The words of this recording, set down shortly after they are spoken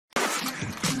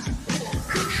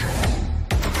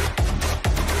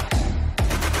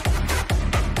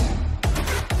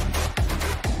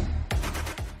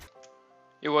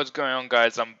Yo, what's going on,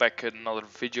 guys? I'm back in another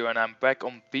video and I'm back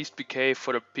on Beastpk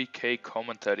for a PK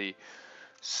commentary.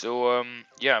 So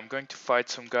yeah, I'm going to fight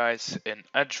some guys in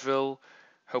Edgeville.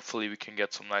 Hopefully we can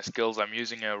get some nice kills. I'm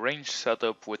using a range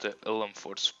setup with a Ilum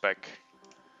for spec.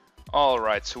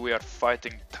 Alright, so we are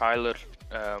fighting Tyler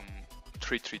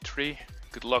 333.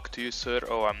 Good luck to you, sir.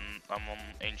 Oh, I'm on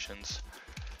Ancients.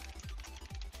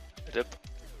 Yep.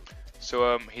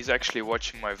 So he's actually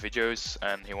watching my videos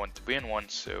and he wanted to be in one,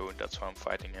 so that's why I'm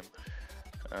fighting him.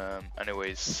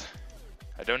 Anyways,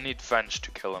 I don't need Venge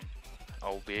to kill him.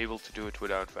 I'll be able to do it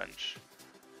without Venge.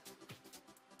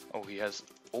 Oh, he has...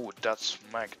 Oh, that's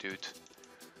smack, dude.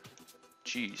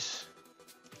 Jeez.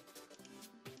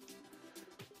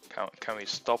 Can we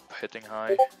stop hitting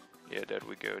high? Yeah, there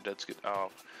we go, that's good. Oh,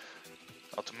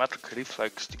 automatic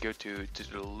reflex to go to the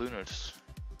Lunars.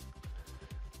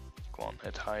 Come on,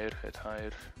 hit higher, hit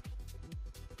higher.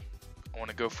 I want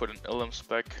to go for an Ilum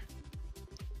spec.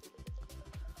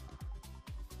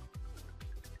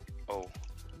 Oh.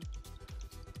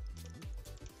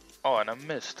 Oh, and I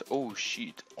missed. Oh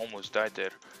shit, almost died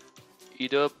there.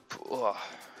 Eat up. Oh.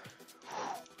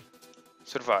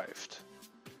 Survived.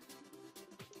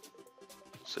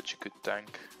 Such a good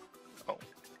tank. Oh.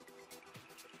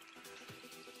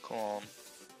 Come on.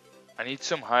 I need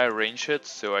some higher range hits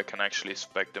so I can actually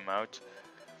spec them out.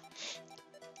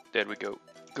 There we go.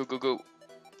 Go, go, go.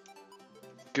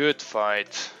 Good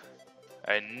fight.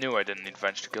 I knew I didn't need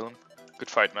Venge to kill him. Good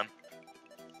fight, man.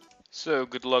 So,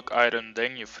 good luck, Iron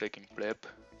Ding, you freaking pleb.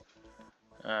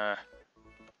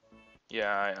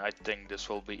 Yeah, I think this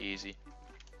will be easy.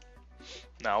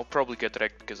 Now, I'll probably get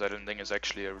wrecked because Iron Ding is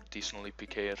actually a decently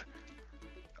PKer.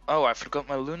 Oh, I forgot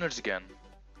my Lunars again.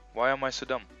 Why am I so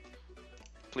dumb?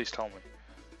 Please tell me.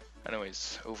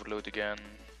 Anyways, overload again.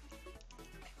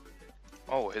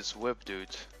 Oh, his whip,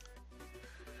 dude.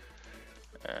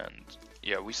 And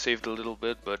yeah, we saved a little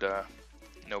bit, but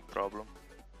no problem.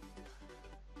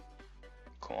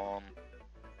 Come on.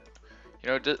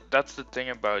 You know, that's the thing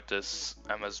about this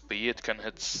MSB, it can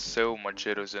hit so much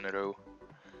zeros in a row.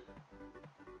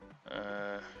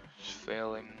 Just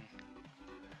failing.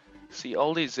 See,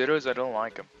 all these zeros, I don't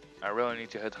like them. I really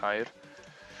need to hit higher.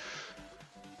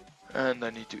 And I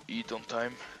need to eat on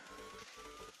time.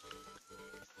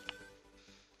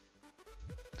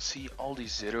 See, all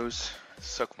these zeros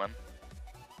suck, man.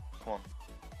 Come on.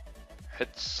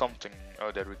 Hit something.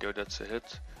 Oh, there we go, that's a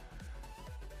hit.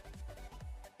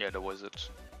 Yeah, that was it.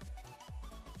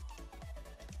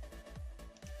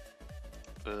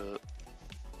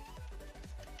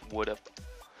 What up?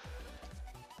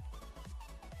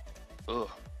 Ugh.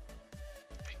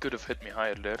 He could have hit me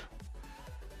higher there.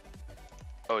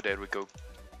 Oh, there we go.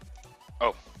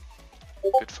 Oh.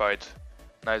 Good fight.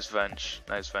 Nice Venge.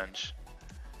 Nice Venge.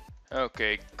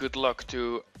 Okay, good luck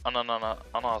to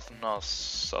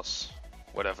Anathanasas.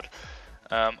 Whatever.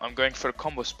 I'm going for a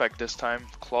combo spec this time,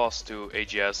 claws to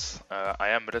AGS. I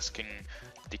am risking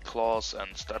the claws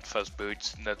and steadfast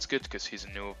boots, and that's good because he's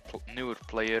a newer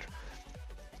player.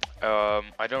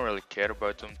 I don't really care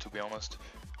about him, to be honest.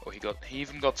 Oh, he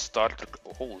even got starter.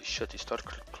 Oh, holy shit, his starter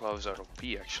claws are OP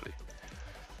actually.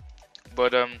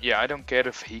 But yeah, I don't care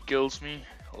if he kills me.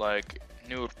 Like,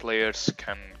 newer players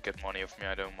can get money off me,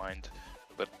 I don't mind,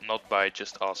 but not by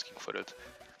just asking for it.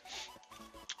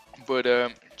 But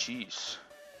jeez,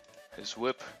 his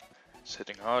whip is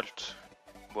hitting hard.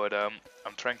 But I'm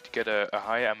trying to get a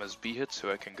high MSB hit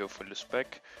so I can go for the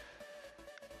spec.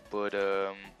 But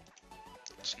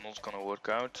it's not gonna work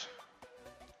out.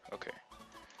 Okay,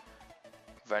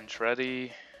 Venge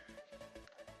ready.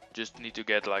 Just need to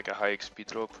get like a high XP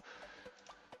drop.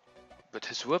 But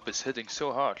his whip is hitting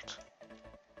so hard.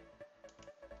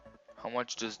 How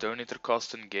much does Donator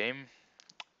cost in game?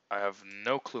 I have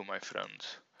no clue, my friend.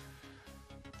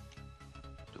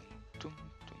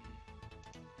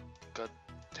 God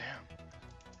damn.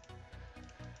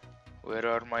 Where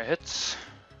are my hits?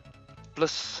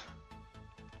 Plus.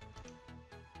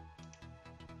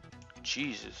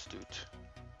 Jesus, dude.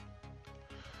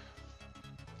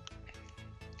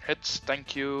 Hits,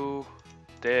 thank you.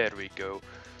 There we go.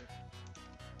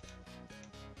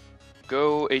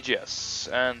 Go AGS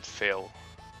and fail.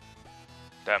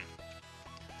 Damn.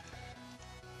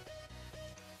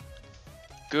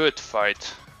 Good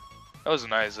fight. That was a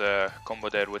nice combo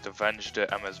there with the Venge, the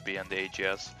MSB and the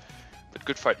AGS. But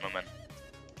good fight, my man.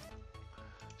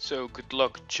 So good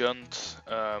luck, Junt.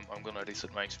 I'm gonna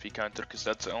reset my XP counter because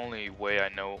that's the only way I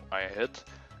know I hit.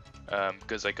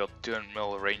 Because I got 200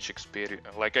 mil range experience.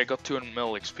 Like, I got 200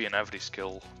 mil XP in every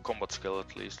skill, combat skill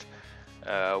at least.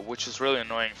 Which is really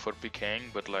annoying for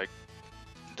PKing, but like,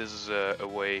 this is a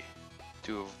way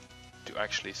to to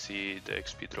actually see the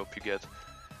XP drop you get.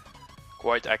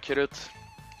 Quite accurate.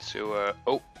 So,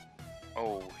 oh,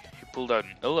 he pulled out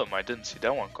an Ilum, I didn't see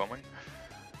that one coming.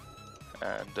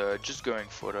 And just going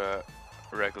for a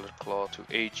regular claw to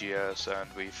AGS, and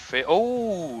we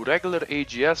oh, regular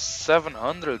AGS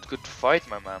 700, good fight,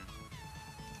 my man.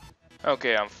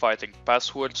 Okay, I'm fighting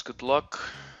passwords, good luck.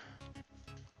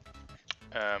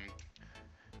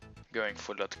 Going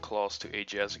for that claws to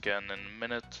AGS again in a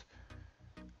minute.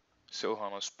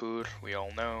 Sohan is poor, we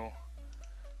all know.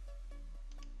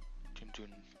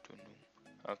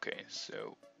 Okay,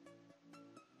 so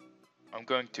I'm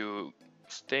going to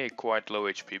stay quite low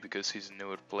HP because he's a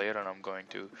newer player, and I'm going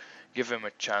to give him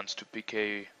a chance to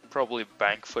PK, probably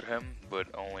bank for him, but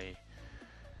only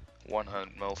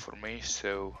 100 mil for me,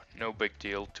 so no big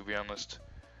deal, to be honest.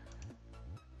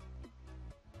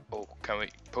 Oh, can we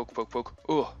poke?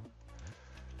 Oh,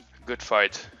 good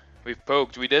fight. We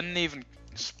poked, we didn't even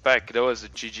spec, that was a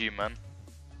GG, man.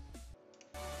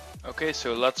 Okay,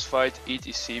 so let's fight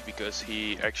ETC because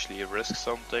he actually risks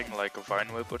something like a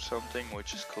Vine Whip or something,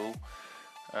 which is cool.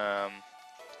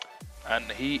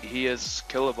 And he is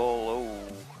killable. Oh,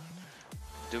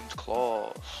 Doomed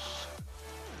Claws.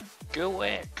 Go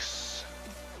X.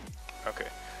 Okay,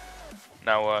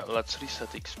 now let's reset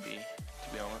XP.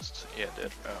 To be honest, yeah, there.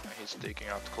 He's taking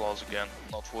out claws again.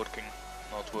 Not working.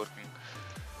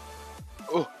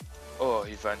 Oh,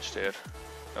 he venged there.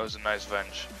 That was a nice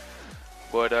venge.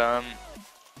 But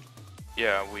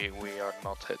yeah, we are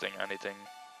not hitting anything.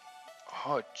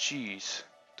 Oh jeez,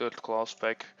 third claw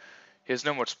spec. He has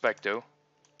no more spec though.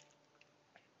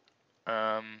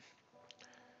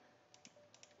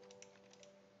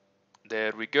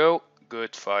 There we go.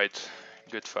 Good fight.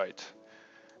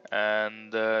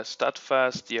 And stat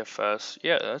fast, DFS.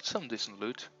 Yeah, that's some decent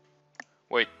loot.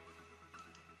 Wait,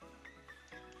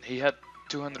 he had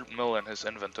 200 mil in his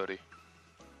inventory.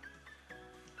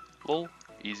 Lol,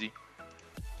 easy.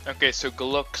 Okay, so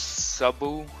Glock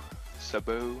Sabo.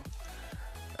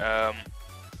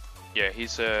 Yeah,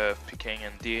 he's pking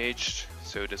and DH,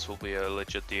 so this will be a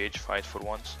legit DH fight for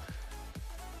once.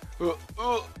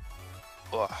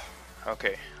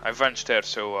 Okay, I venged there,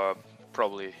 so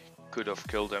probably could have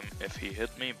killed him if he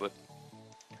hit me, but...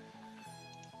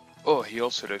 Oh, he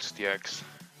also risked the X.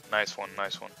 Nice one.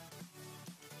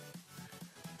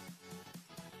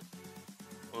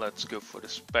 Let's go for the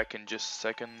spec in just a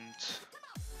second.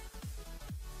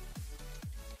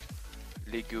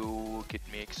 Lego, get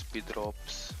me XP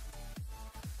drops.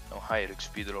 No, higher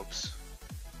XP drops.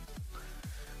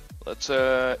 Let's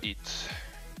eat.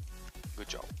 Good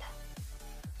job.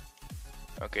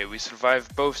 Okay, we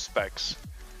survived both specs.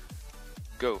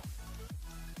 Go.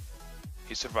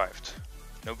 He survived.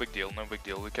 No big deal.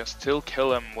 We can still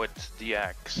kill him with the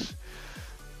axe.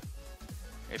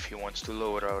 If he wants to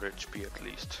lower our HP at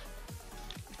least.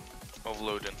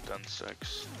 Overload in 10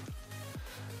 seconds.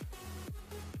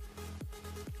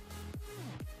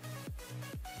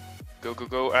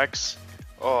 Go, axe.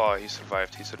 Oh, he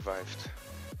survived.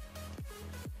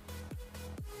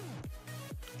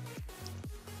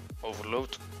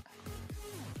 Overload.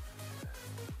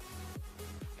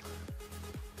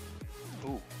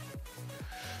 Ooh.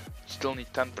 Still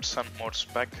need 10% more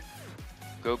spec.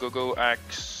 Go,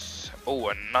 axe. Oh,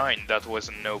 a 9. That was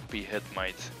an OP hit,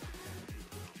 mate.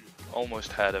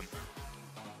 Almost had him.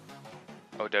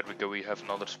 Oh, there we go. We have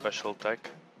another special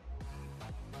attack.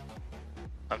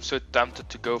 I'm so tempted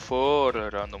to go for a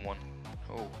random one.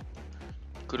 Oh.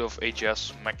 Could have AGS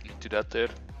smacked me to that there.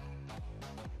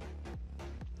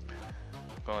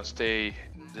 Gonna stay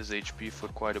this HP for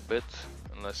quite a bit,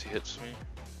 unless he hits me.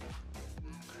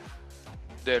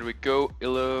 There we go,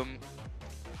 Ilum.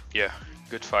 Yeah,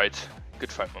 good fight,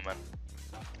 my man.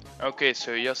 Okay,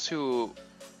 so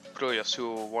Pro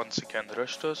Yasuo once again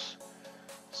rushed us.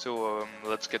 So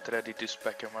let's get ready to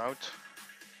spec him out.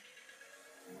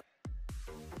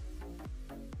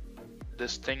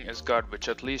 This thing is garbage,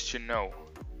 at least you know.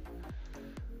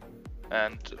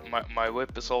 And my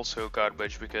whip is also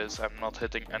garbage because I'm not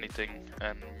hitting anything,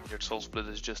 and your soul split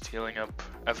is just healing up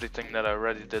everything that I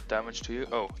already did damage to you.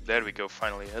 Oh, there we go,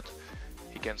 finally hit.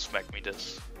 He can smack me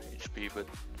this HP, but...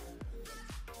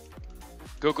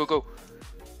 Go!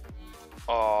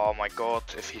 Oh my god,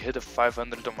 if he hit a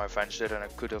 500 on my Venge there, and I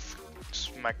could have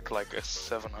smacked like a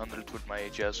 700 with my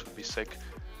AGS, would be sick.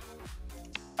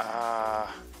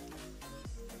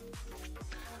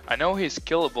 I know he's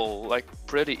killable, like,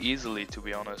 pretty easily, to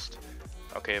be honest.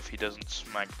 Okay, if he doesn't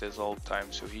smack this all the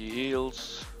time, so he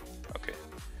heals. Okay.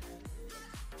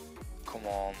 Come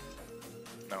on.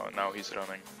 No, now he's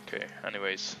running. Okay,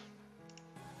 anyways.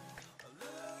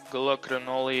 Good luck,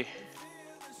 Renoli.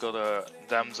 got a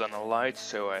Dams and a Light,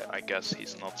 so I guess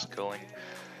he's not skilling.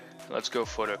 Let's go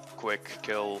for a quick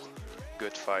kill,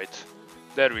 good fight.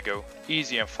 There we go,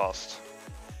 easy and fast.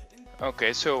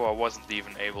 Okay, so I wasn't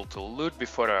even able to loot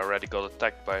before I already got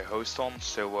attacked by Hoston,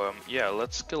 so yeah,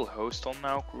 let's kill Hoston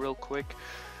now real quick.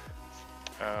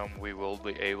 We will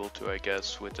be able to, I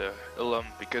guess, with the Ilum,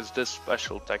 because this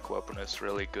special tech weapon is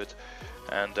really good.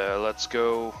 And let's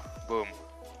go, boom,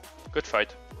 good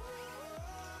fight.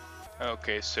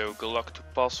 Okay, so good luck to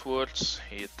passwords,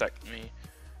 he attacked me,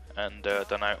 and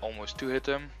then I almost 2-hit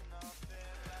him.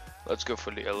 Let's go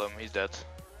for the Ilum, he's dead.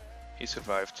 He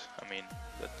survived, I mean,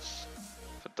 that's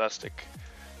fantastic.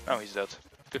 Now he's dead.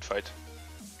 Good fight.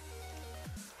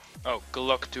 Oh, good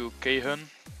luck to Kehun.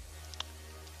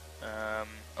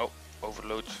 Oh,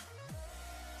 overload.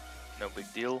 No big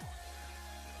deal.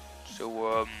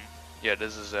 So, yeah,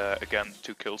 this is again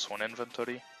 2 kills, 1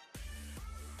 inventory.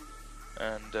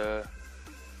 And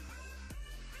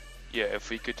yeah, if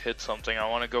we could hit something, I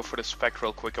want to go for the spec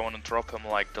real quick. I want to drop him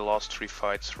like the last 3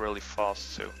 fights really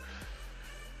fast. So.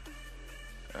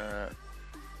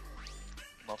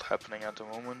 Not happening at the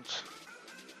moment.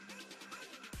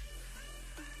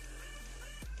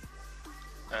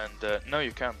 And no,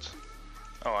 you can't.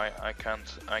 Oh, I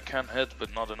can't. I can hit,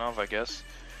 but not enough, I guess.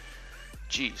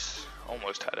 Jeez,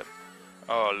 almost had him.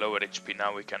 Oh, lower HP.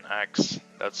 Now we can axe.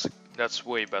 That's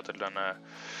way better than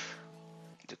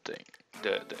the thing,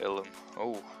 the Ilum.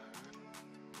 Oh,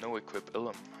 no equip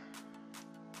Ilum.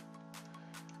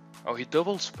 Oh, he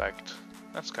double specced.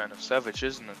 That's kind of savage,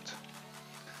 isn't it?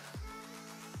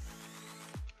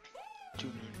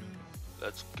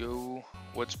 Let's go.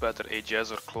 What's better,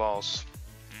 AGS or class?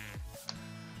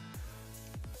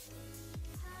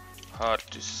 Hard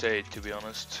to say, to be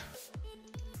honest.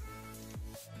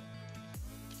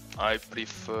 I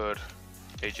prefer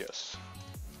AGS.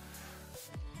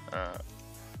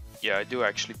 Yeah, I do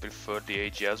actually prefer the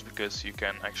AGS because you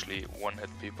can actually one-hit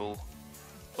people.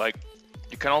 Like,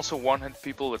 you can also one-hit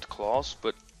people with claws,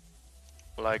 but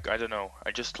like, I don't know,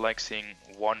 I just like seeing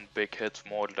one big hit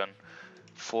more than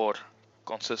 4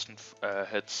 consistent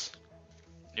hits.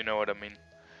 You know what I mean?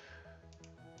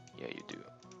 Yeah, you do.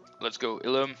 Let's go,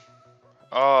 Ilum.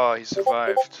 Oh, he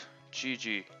survived.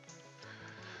 GG.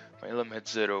 My Ilum hit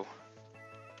 0.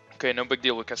 Okay, no big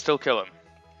deal, we can still kill him.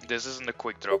 This isn't a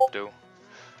quick drop though.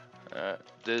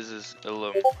 This is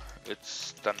Ilum.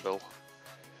 It's 10 bill.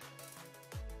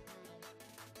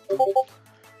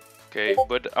 Okay,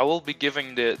 but I will be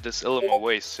giving this Ilum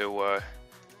away, so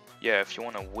yeah, if you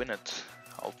wanna win it,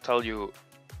 I'll tell you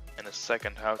in a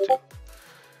second how to.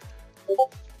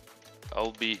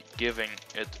 I'll be giving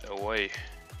it away.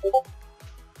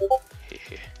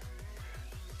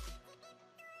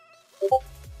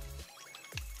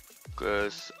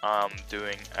 Because I'm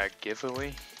doing a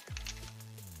giveaway.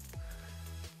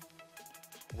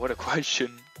 What a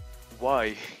question.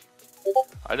 Why?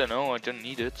 I don't know, I don't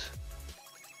need it.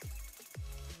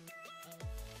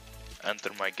 Enter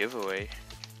my giveaway.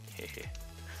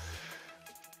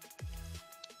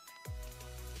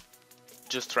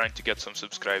 Just trying to get some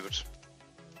subscribers.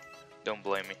 Don't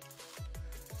blame me.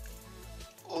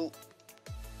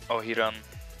 Oh, he ran.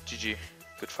 GG.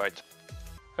 Good fight.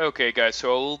 Okay guys,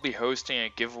 so I will be hosting a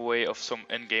giveaway of some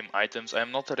in-game items. I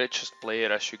am not the richest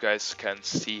player, as you guys can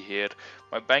see here.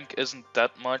 My bank isn't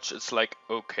that much, it's like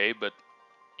okay, but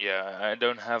yeah, I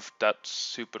don't have that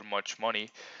super much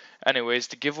money. Anyways,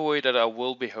 the giveaway that I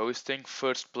will be hosting,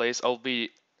 first place, I'll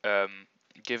be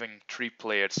giving 3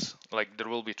 players, like there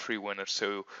will be 3 winners.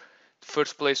 So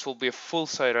first place will be a full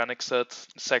Cyranic set,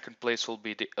 second place will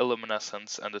be the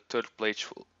Illuminescence, and the third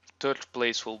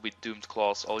place will be Doomed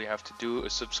Claws. All you have to do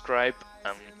is subscribe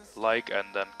and like, and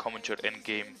then comment your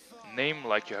in-game name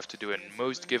like you have to do in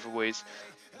most giveaways.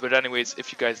 But anyways,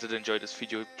 if you guys did enjoy this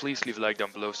video, please leave a like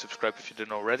down below, subscribe if you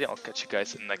didn't already. I'll catch you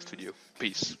guys in the next video.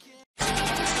 Peace.